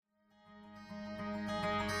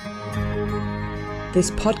This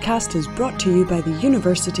podcast is brought to you by the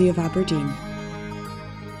University of Aberdeen.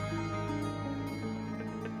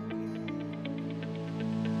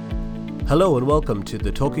 Hello and welcome to the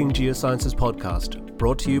Talking Geosciences podcast,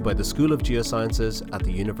 brought to you by the School of Geosciences at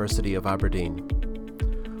the University of Aberdeen.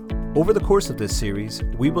 Over the course of this series,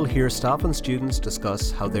 we will hear staff and students discuss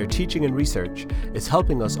how their teaching and research is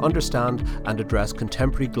helping us understand and address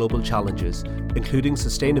contemporary global challenges, including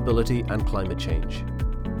sustainability and climate change.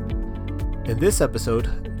 In this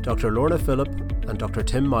episode, Dr. Lorna Phillip and Dr.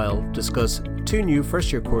 Tim Mighal discuss two new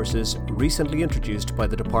first-year courses recently introduced by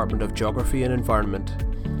the Department of Geography and Environment,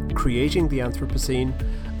 Creating the Anthropocene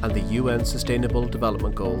and the UN Sustainable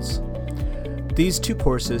Development Goals. These two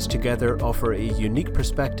courses together offer a unique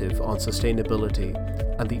perspective on sustainability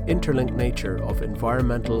and the interlinked nature of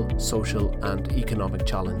environmental, social and economic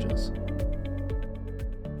challenges.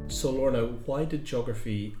 So Lorna, why did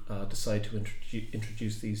Geography decide to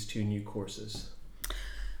introduce these two new courses?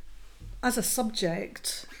 As a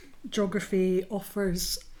subject, Geography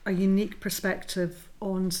offers a unique perspective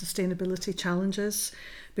on sustainability challenges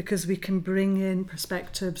because we can bring in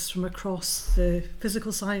perspectives from across the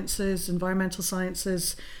physical sciences, environmental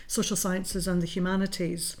sciences, social sciences and the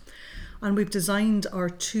humanities. And we've designed our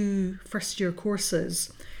two first-year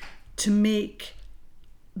courses to make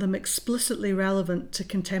them explicitly relevant to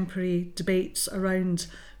contemporary debates around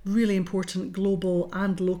really important global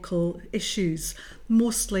and local issues,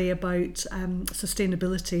 mostly about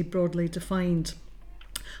sustainability broadly defined.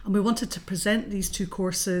 And we wanted to present these two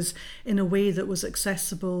courses in a way that was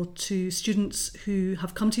accessible to students who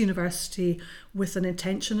have come to university with an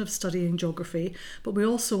intention of studying geography, but we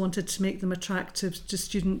also wanted to make them attractive to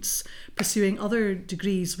students pursuing other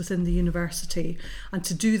degrees within the university. And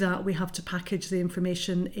to do that, we have to package the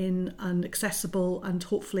information in an accessible and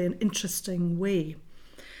hopefully an interesting way.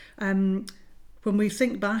 When we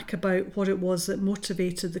think back about what it was that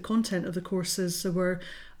motivated the content of the courses, there were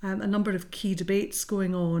a number of key debates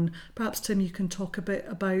going on. Perhaps, Tim, you can talk a bit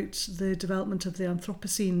about the development of the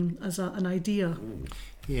Anthropocene as an idea.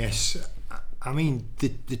 Yes, I mean,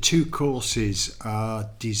 the two courses are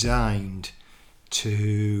designed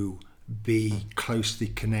to be closely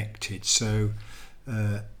connected. So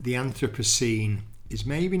the Anthropocene is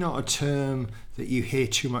maybe not a term that you hear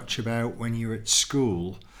too much about when you're at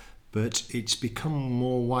school, but it's become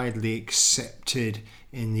more widely accepted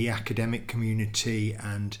in the academic community,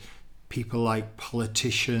 and people like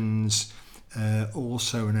politicians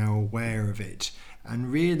also are now aware of it. And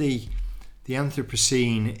really, the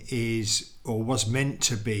Anthropocene is, or was meant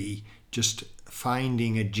to be, just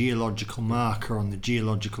finding a geological marker on the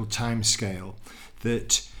geological timescale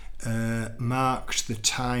that marked the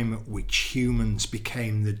time at which humans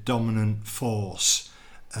became the dominant force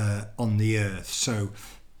on the Earth. So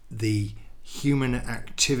the human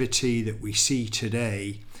activity that we see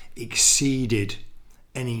today exceeded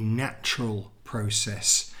any natural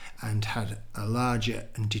process and had a larger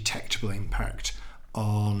and detectable impact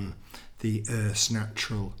on the Earth's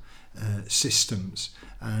natural systems.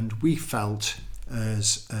 And we felt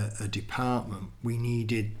as a department we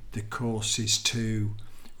needed the courses to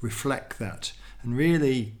reflect that. And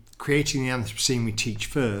really, Creating the Anthropocene we teach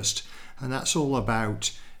first, and that's all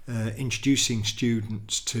about introducing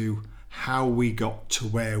students to how we got to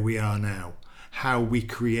where we are now, how we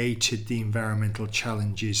created the environmental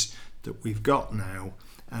challenges that we've got now,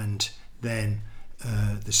 and then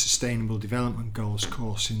the Sustainable Development Goals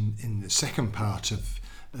course in the second part of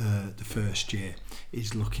the first year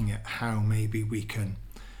is looking at how maybe we can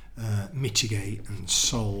mitigate and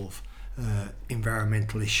solve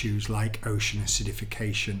environmental issues like ocean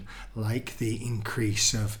acidification, like the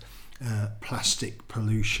increase of plastic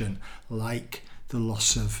pollution, like the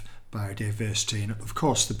loss of biodiversity. And of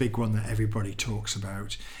course the big one that everybody talks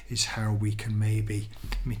about is how we can maybe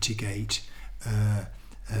mitigate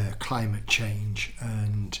climate change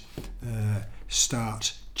and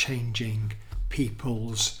start changing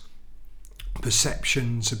people's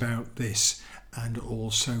perceptions about this, and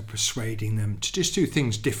also persuading them to just do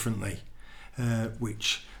things differently,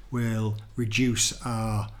 which will reduce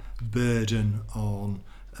our burden on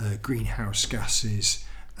greenhouse gases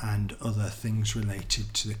and other things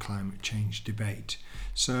related to the climate change debate.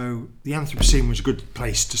 So the Anthropocene was a good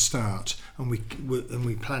place to start, and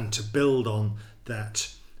we plan to build on that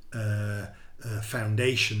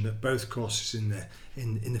foundation that both courses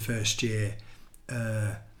in the first year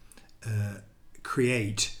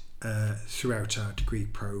create throughout our degree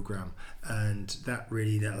programme, and that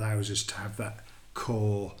really allows us to have that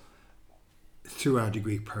core through our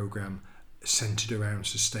degree programme centred around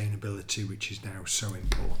sustainability, which is now so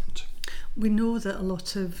important. We know that a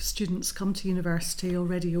lot of students come to university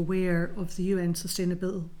already aware of the UN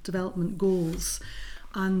Sustainable Development Goals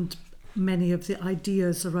and many of the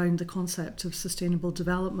ideas around the concept of sustainable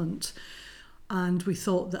development. And we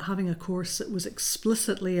thought that having a course that was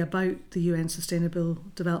explicitly about the UN Sustainable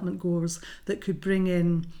Development Goals, that could bring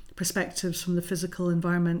in perspectives from the physical,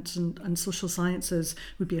 environment and social sciences,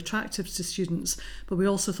 would be attractive to students. But we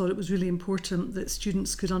also thought it was really important that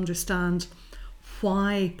students could understand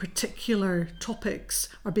why particular topics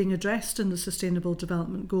are being addressed in the Sustainable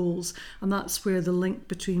Development Goals. And that's where the link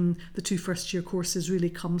between the two first year courses really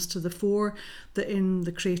comes to the fore, that in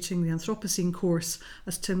the Creating the Anthropocene course,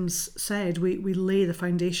 as Tim's said, we lay the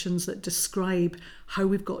foundations that describe how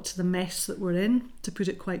we've got to the mess that we're in, to put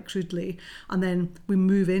it quite crudely. And then we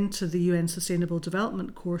move into the UN Sustainable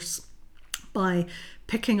Development course by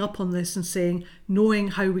picking up on this and saying, knowing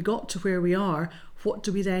how we got to where we are, what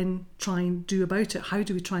do we then try and do about it? How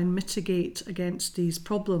do we try and mitigate against these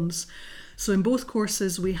problems? So in both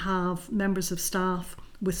courses, we have members of staff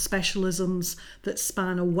with specialisms that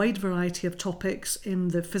span a wide variety of topics in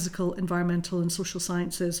the physical, environmental and social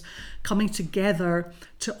sciences, coming together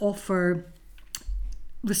to offer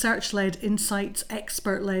research-led insights,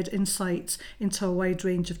 expert-led insights into a wide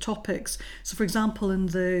range of topics. So for example, in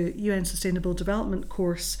the UN Sustainable Development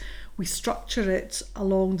course, we structure it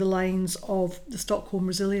along the lines of the Stockholm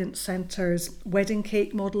Resilience Centre's wedding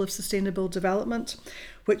cake model of sustainable development,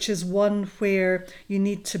 which is one where you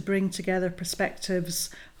need to bring together perspectives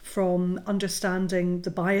from understanding the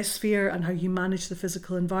biosphere and how you manage the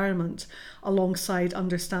physical environment, alongside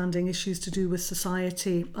understanding issues to do with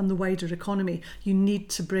society and the wider economy. You need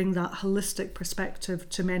to bring that holistic perspective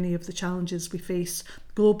to many of the challenges we face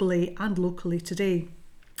globally and locally today.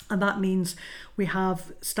 And that means we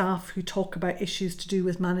have staff who talk about issues to do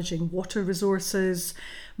with managing water resources,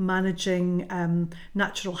 managing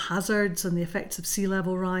natural hazards and the effects of sea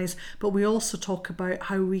level rise. But we also talk about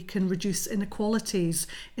how we can reduce inequalities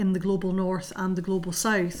in the global north and the global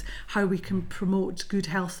south, how we can promote good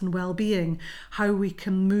health and well-being, how we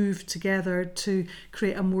can move together to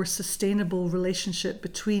create a more sustainable relationship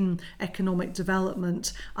between economic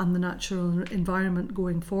development and the natural environment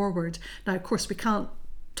going forward. Now, of course, we can't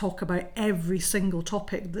talk about every single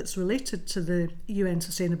topic that's related to the UN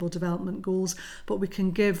Sustainable Development Goals, but we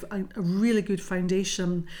can give a really good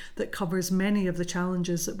foundation that covers many of the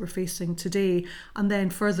challenges that we're facing today. And then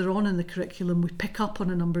further on in the curriculum, we pick up on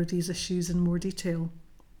a number of these issues in more detail.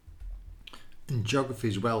 And geography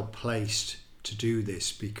is well placed to do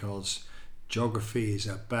this, because geography is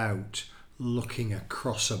about looking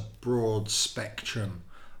across a broad spectrum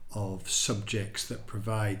of subjects that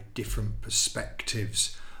provide different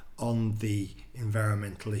perspectives on the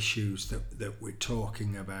environmental issues that we're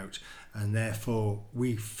talking about. And therefore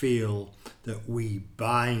we feel that we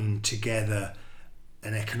bind together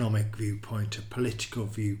an economic viewpoint, a political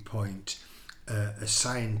viewpoint, a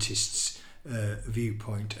scientist's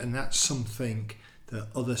viewpoint, and that's something that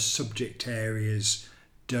other subject areas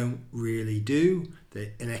don't really do.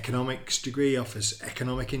 An economics degree offers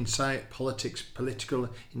economic insight, politics, political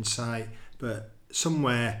insight, but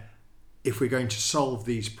somewhere, if we're going to solve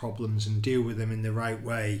these problems and deal with them in the right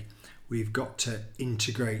way, we've got to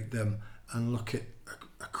integrate them and look at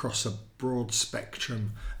across a broad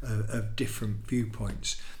spectrum of different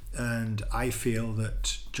viewpoints. And I feel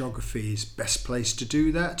that geography is best placed to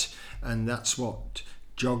do that, and that's what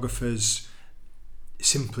geographers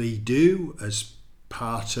simply do as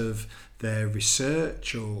part of their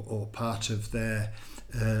research or part of their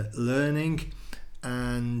learning.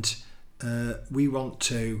 And we want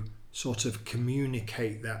to sort of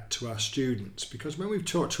communicate that to our students, because when we've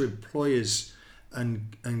talked to employers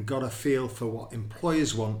and got a feel for what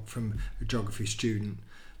employers want from a geography student,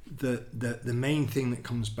 the main thing that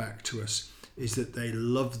comes back to us is that they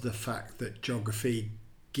love the fact that geography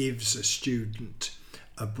gives a student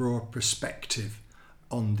a broad perspective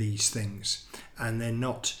on these things, and they're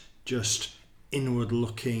not just inward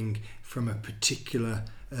looking from a particular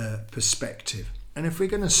perspective. And if we're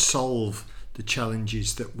going to solve the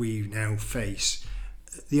challenges that we now face,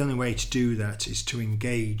 the only way to do that is to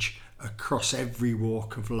engage across every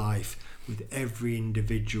walk of life with every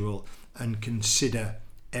individual and consider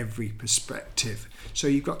every perspective. So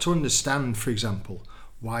you've got to understand, for example,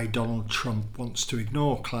 why Donald Trump wants to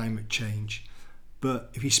ignore climate change. But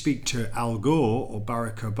if you speak to Al Gore or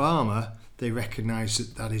Barack Obama, they recognise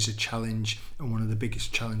that that is a challenge and one of the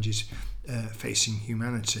biggest challenges facing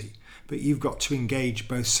humanity. But you've got to engage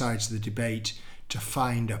both sides of the debate to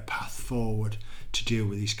find a path forward to deal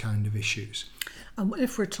with these kind of issues. And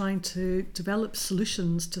if we're trying to develop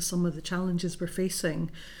solutions to some of the challenges we're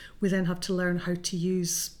facing, we then have to learn how to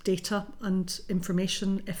use data and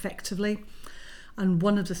information effectively. And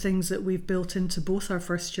one of the things that we've built into both our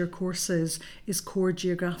first year courses is core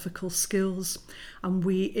geographical skills. And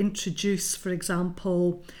we introduce, for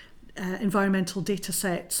example, environmental data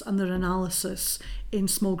sets and their analysis in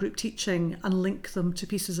small group teaching and link them to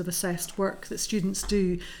pieces of assessed work that students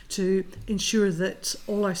do to ensure that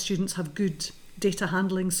all our students have good data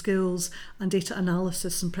handling skills and data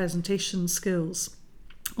analysis and presentation skills.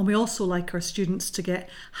 And we also like our students to get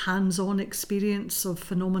hands-on experience of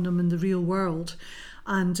phenomenon in the real world.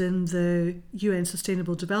 And in the UN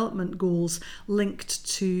Sustainable Development Goals linked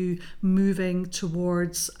to moving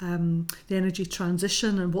towards the energy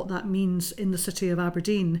transition and what that means in the city of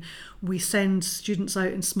Aberdeen, we send students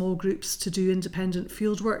out in small groups to do independent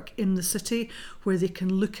fieldwork in the city, where they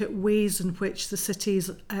can look at ways in which the city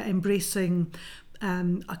is embracing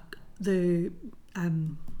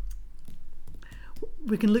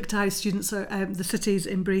we can look to how students are, the city's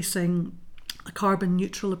embracing a carbon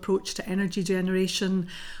neutral approach to energy generation,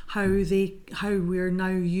 how we're now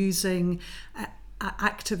using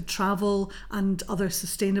active travel and other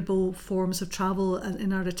sustainable forms of travel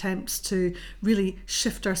in our attempts to really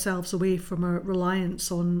shift ourselves away from a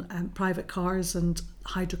reliance on private cars and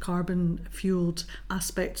hydrocarbon fueled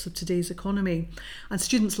aspects of today's economy. And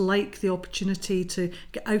students like the opportunity to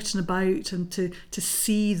get out and about and to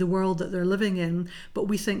see the world that they're living in, but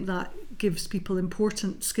we think that gives people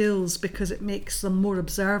important skills because it makes them more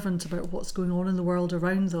observant about what's going on in the world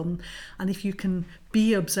around them. And if you can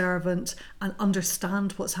be observant and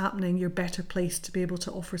understand what's happening, you're better placed to be able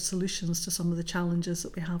to offer solutions to some of the challenges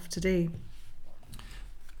that we have today.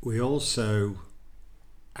 We also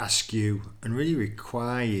ask you and really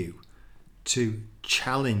require you to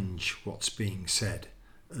challenge what's being said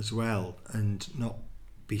as well, and not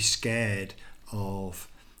be scared of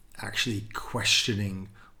actually questioning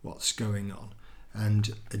what's going on.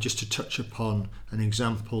 And just to touch upon an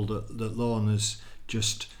example that Lorna's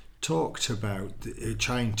just talked about,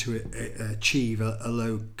 trying to achieve a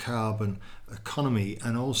low carbon economy,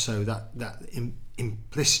 and also that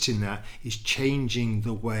implicit in that is changing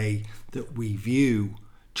the way that we view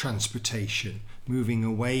transportation, moving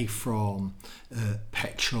away from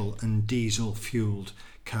petrol and diesel fueled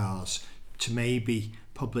cars to maybe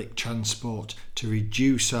public transport, to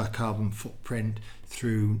reduce our carbon footprint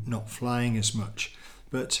through not flying as much.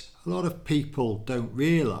 But a lot of people don't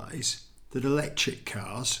realise that electric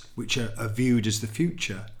cars, which are viewed as the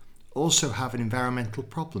future, also have environmental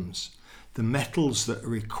problems. The metals that are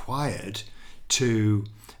required to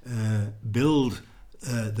build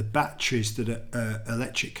the batteries that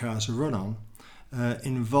electric cars are run on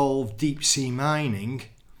involve deep sea mining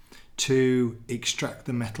to extract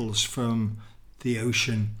the metals from the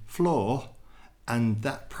ocean floor, and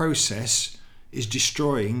that process is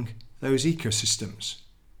destroying those ecosystems.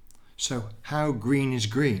 So how green is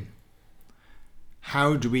green?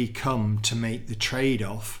 How do we come to make the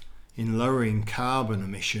trade-off in lowering carbon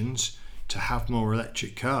emissions to have more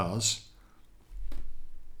electric cars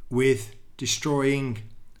with destroying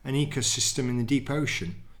an ecosystem in the deep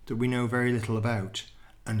ocean that we know very little about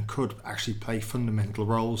and could actually play fundamental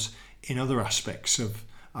roles in other aspects of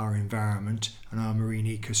our environment and our marine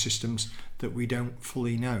ecosystems that we don't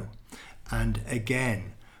fully know? And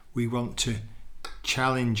again, we want to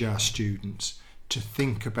challenge our students to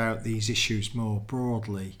think about these issues more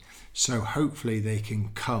broadly, so hopefully they can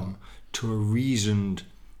come to a reasoned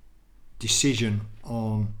decision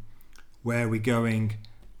on where we're going,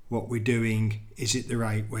 what we're doing, is it the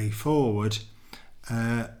right way forward,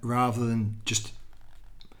 rather than just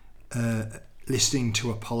listening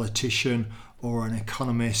to a politician or an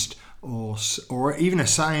economist or even a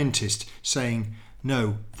scientist saying,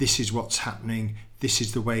 no, this is what's happening, this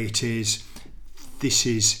is the way it is, this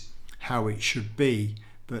is how it should be.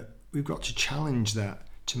 But we've got to challenge that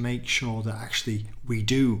to make sure that actually we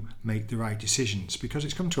do make the right decisions, because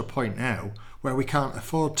it's come to a point now where we can't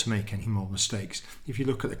afford to make any more mistakes. If you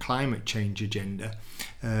look at the climate change agenda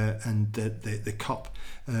and the COP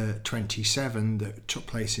 27 that took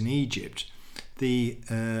place in Egypt, the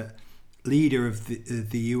leader of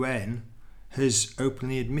the UN has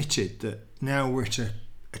openly admitted that now we're at a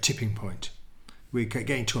tipping point. We're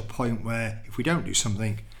getting to a point where if we don't do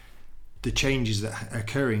something, the changes that are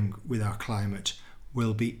occurring with our climate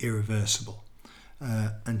will be irreversible.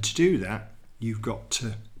 And to do that, you've got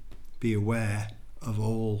to be aware of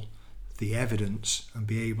all the evidence and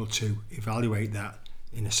be able to evaluate that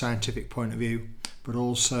in a scientific point of view, but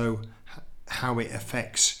also how it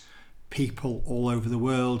affects people all over the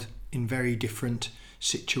world in very different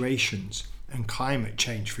situations. and climate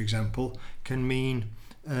change, for example, can mean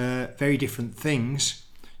very different things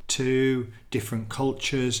to different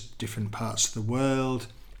cultures, different parts of the world,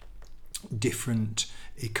 different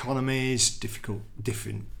economies,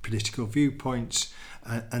 different political viewpoints,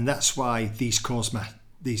 and that's why these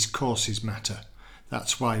courses matter.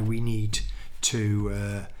 That's why we need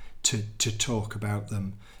to talk about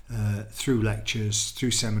them through lectures,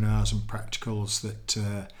 through seminars and practicals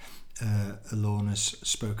that Lorna's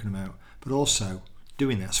spoken about. But also,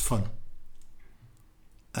 doing that's fun.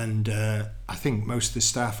 And I think most of the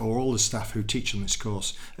staff, or all the staff who teach on this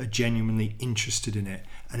course, are genuinely interested in it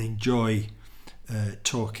and enjoy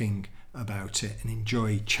talking about it and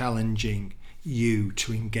enjoy challenging you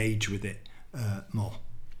to engage with it more.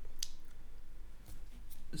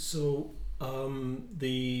 So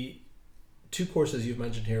the two courses you've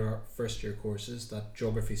mentioned here are first year courses that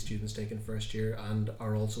geography students take in first year and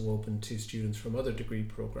are also open to students from other degree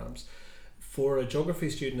programs. For a geography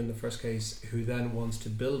student in the first case who then wants to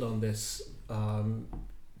build on this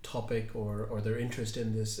topic or their interest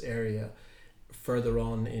in this area further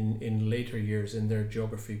on in later years in their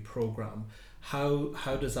geography program,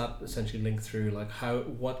 how does that essentially link through? Like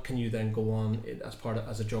what can you then go on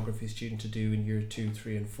as a geography student to do in year 2,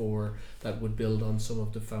 3 and 4 that would build on some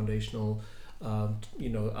of the foundational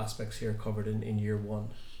aspects here covered in year 1?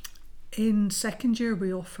 In second year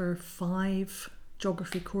we offer 5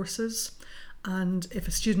 geography courses, and if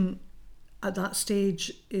a student at that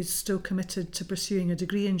stage is still committed to pursuing a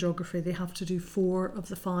degree in geography, they have to do 4 of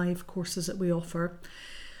the 5 courses that we offer.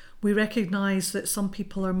 We recognise that some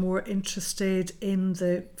people are more interested in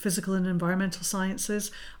the physical and environmental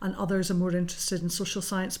sciences and others are more interested in social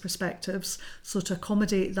science perspectives. So to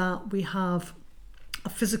accommodate that, we have a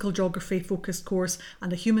physical geography focused course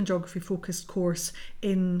and a human geography focused course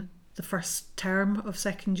in the first term of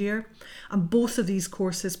second year, and both of these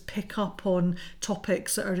courses pick up on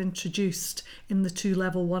topics that are introduced in the 2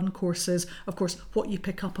 level 1 courses. Of course, what you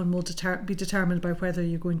pick up on will be determined by whether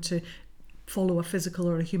you're going to follow a physical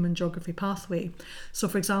or a human geography pathway. So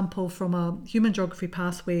for example, from a human geography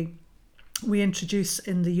pathway, we introduce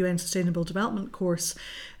in the UN Sustainable Development course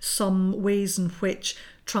some ways in which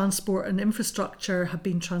transport and infrastructure have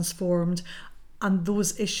been transformed, and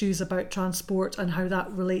those issues about transport and how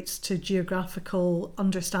that relates to geographical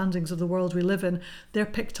understandings of the world we live in, they're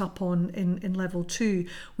picked up on in level 2.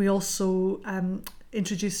 We also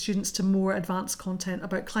introduce students to more advanced content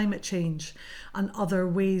about climate change and other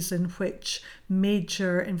ways in which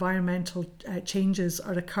major environmental changes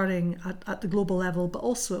are occurring at the global level, but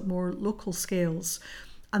also at more local scales.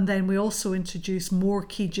 And then we also introduce more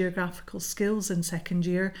key geographical skills in second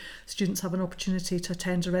year. Students have an opportunity to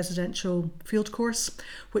attend a residential field course,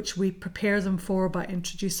 which we prepare them for by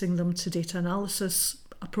introducing them to data analysis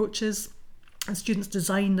approaches. And students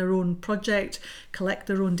design their own project, collect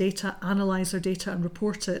their own data, analyse their data and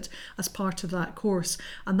report it as part of that course.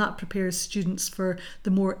 And that prepares students for the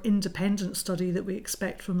more independent study that we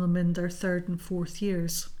expect from them in their 3rd and 4th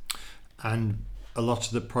years. And a lot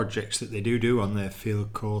of the projects that they do on their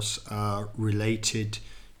field course are related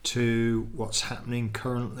to what's happening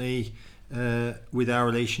currently with our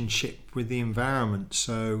relationship with the environment.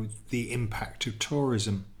 So the impact of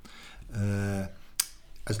tourism,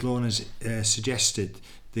 as Lorna's suggested,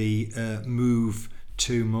 the move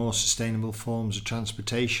to more sustainable forms of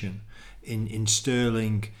transportation. In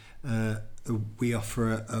Stirling, we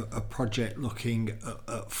offer a project looking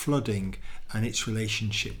at flooding and its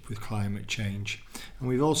relationship with climate change. And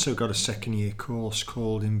we've also got a second year course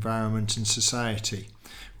called Environment and Society,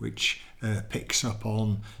 which picks up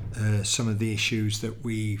on some of the issues that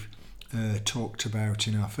we've talked about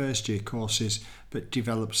in our first year courses, but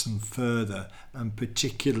develops them further and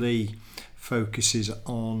particularly focuses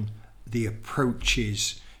on the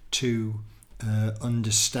approaches to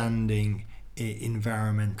understanding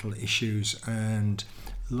environmental issues and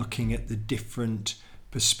looking at the different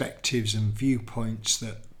perspectives and viewpoints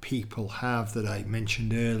that people have that I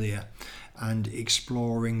mentioned earlier, and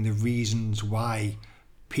exploring the reasons why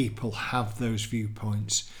people have those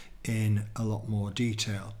viewpoints in a lot more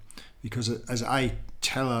detail. Because as I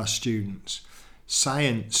tell our students,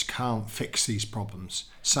 science can't fix these problems.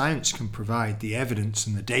 Science can provide the evidence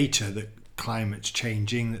and the data that climate's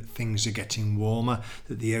changing, that things are getting warmer,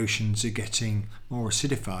 that the oceans are getting more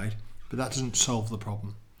acidified, but that doesn't solve the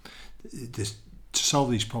problem. To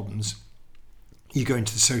solve these problems, you go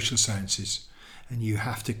into the social sciences and you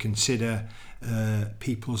have to consider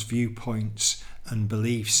people's viewpoints and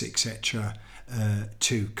beliefs, etc.,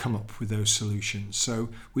 to come up with those solutions. So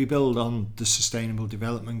we build on the Sustainable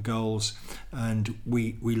Development Goals, and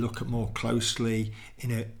we look at more closely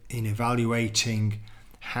in evaluating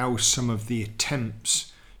how some of the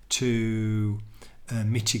attempts to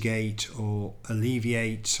mitigate or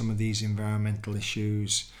alleviate some of these environmental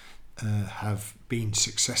issues have been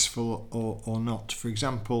successful or not. For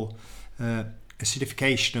example,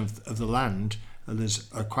 acidification of the land. There's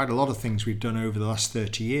quite a lot of things we've done over the last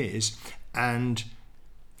 30 years, and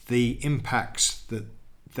the impacts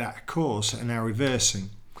that cause are now reversing.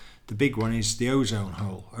 The big one is the ozone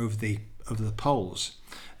hole over the poles.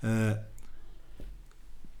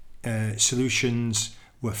 Solutions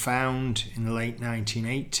were found in the late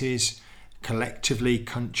 1980s. Collectively,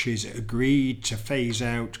 countries agreed to phase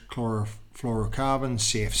out chlorofluorocarbons,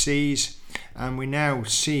 CFCs, and we're now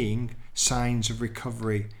seeing signs of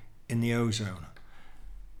recovery in the ozone.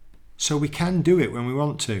 So we can do it when we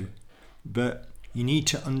want to, but you need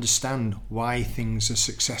to understand why things are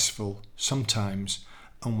successful sometimes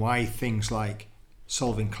and why things like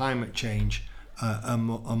solving climate change are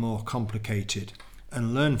more complicated,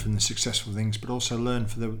 and learn from the successful things, but also learn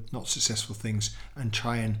from the not successful things and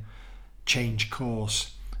try and change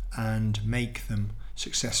course and make them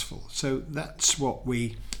successful. So that's what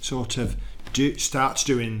we sort of start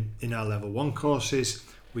doing in our level 1 courses.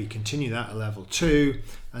 We continue that at level 2,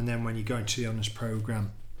 and then when you go into the honours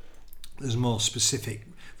programme, there's more specific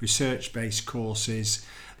research-based courses,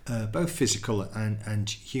 both physical and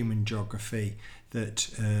human geography, that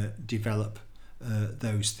develop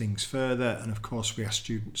those things further. And of course we ask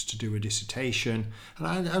students to do a dissertation,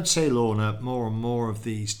 and I'd say, Lorna, more and more of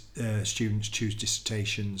these students choose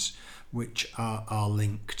dissertations which are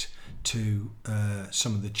linked to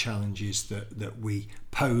some of the challenges that we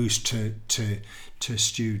pose to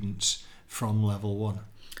students from level 1.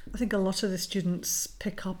 I think a lot of the students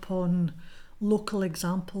pick up on local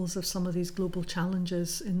examples of some of these global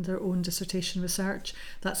challenges in their own dissertation research.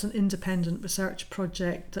 That's an independent research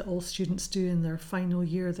project that all students do in their final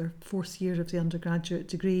year, their 4th year of the undergraduate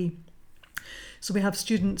degree. So we have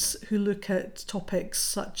students who look at topics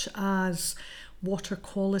such as water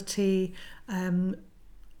quality,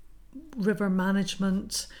 river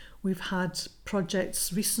management. We've had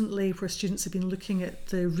projects recently where students have been looking at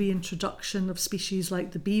the reintroduction of species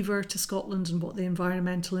like the beaver to Scotland and what the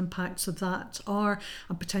environmental impacts of that are,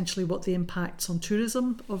 and potentially what the impacts on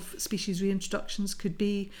tourism of species reintroductions could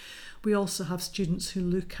be. We also have students who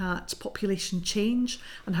look at population change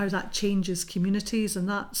and how that changes communities, and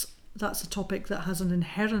that's a topic that has an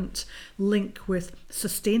inherent link with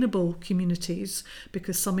sustainable communities,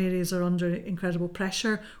 because some areas are under incredible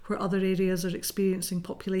pressure where other areas are experiencing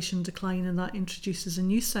population decline, and that introduces a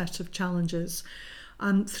new set of challenges.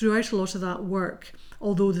 And throughout a lot of that work,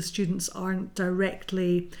 although the students aren't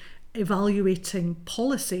directly evaluating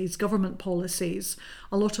policies, government policies,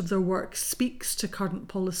 a lot of their work speaks to current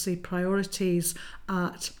policy priorities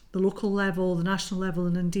at the local level, the national level,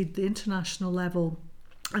 and indeed the international level.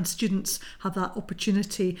 And students have that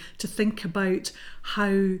opportunity to think about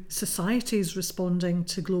how society is responding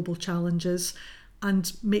to global challenges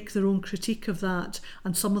and make their own critique of that.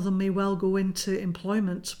 And some of them may well go into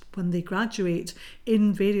employment when they graduate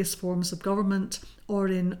in various forms of government or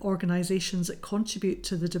in organisations that contribute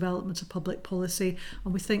to the development of public policy.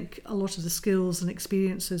 And we think a lot of the skills and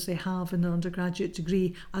experiences they have in their undergraduate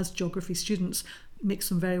degree as geography students makes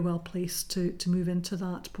them very well placed to move into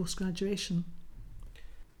that post-graduation.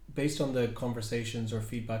 Based on the conversations or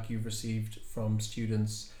feedback you've received from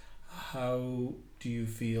students, how do you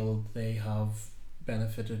feel they have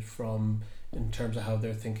benefited from, in terms of how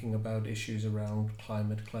they're thinking about issues around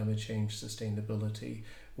climate change, sustainability?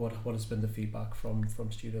 What has been the feedback from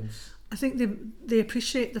students? I think they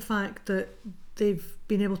appreciate the fact that they've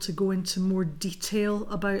been able to go into more detail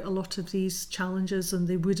about a lot of these challenges than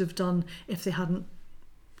they would have done if they hadn't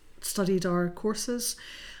studied our courses.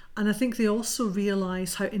 And I think they also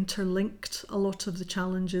realise how interlinked a lot of the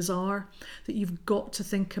challenges are, that you've got to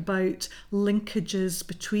think about linkages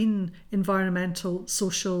between environmental,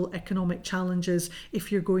 social, economic challenges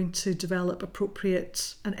if you're going to develop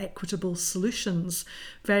appropriate and equitable solutions.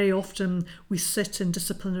 Very often we sit in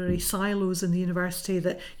disciplinary silos in the university,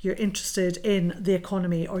 that you're interested in the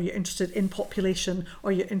economy, or you're interested in population,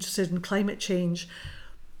 or you're interested in climate change.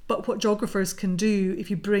 But what geographers can do, if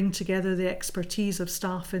you bring together the expertise of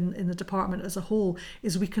staff in the department as a whole,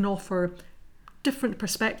 is we can offer different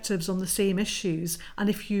perspectives on the same issues. And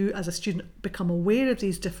if you, as a student, become aware of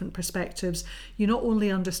these different perspectives, you not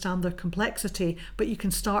only understand their complexity, but you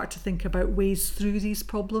can start to think about ways through these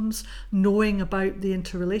problems. Knowing about the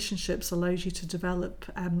interrelationships allows you to develop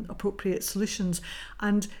appropriate solutions.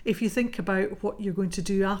 And if you think about what you're going to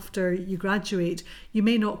do after you graduate, you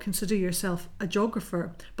may not consider yourself a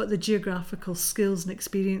geographer, but the geographical skills and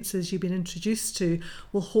experiences you've been introduced to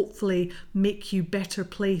will hopefully make you better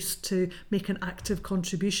placed to make an active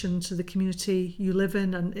contribution to the community you live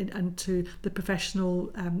in and to the professional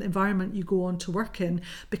environment you go on to work in,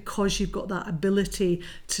 because you've got that ability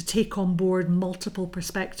to take on board multiple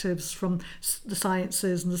perspectives from the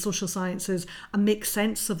sciences and the social sciences and make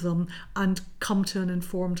sense of them and come to an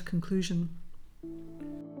informed conclusion.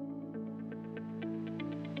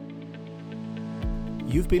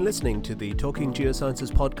 You've been listening to the Talking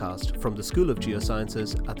Geosciences podcast from the School of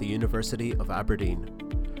Geosciences at the University of Aberdeen.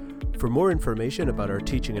 For more information about our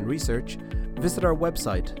teaching and research, visit our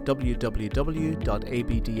website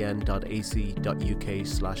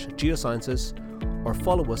www.abdn.ac.uk/geosciences or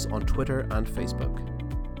follow us on Twitter and Facebook.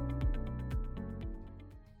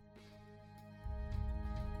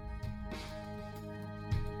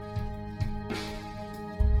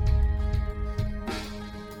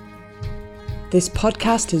 This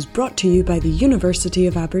podcast is brought to you by the University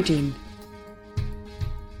of Aberdeen.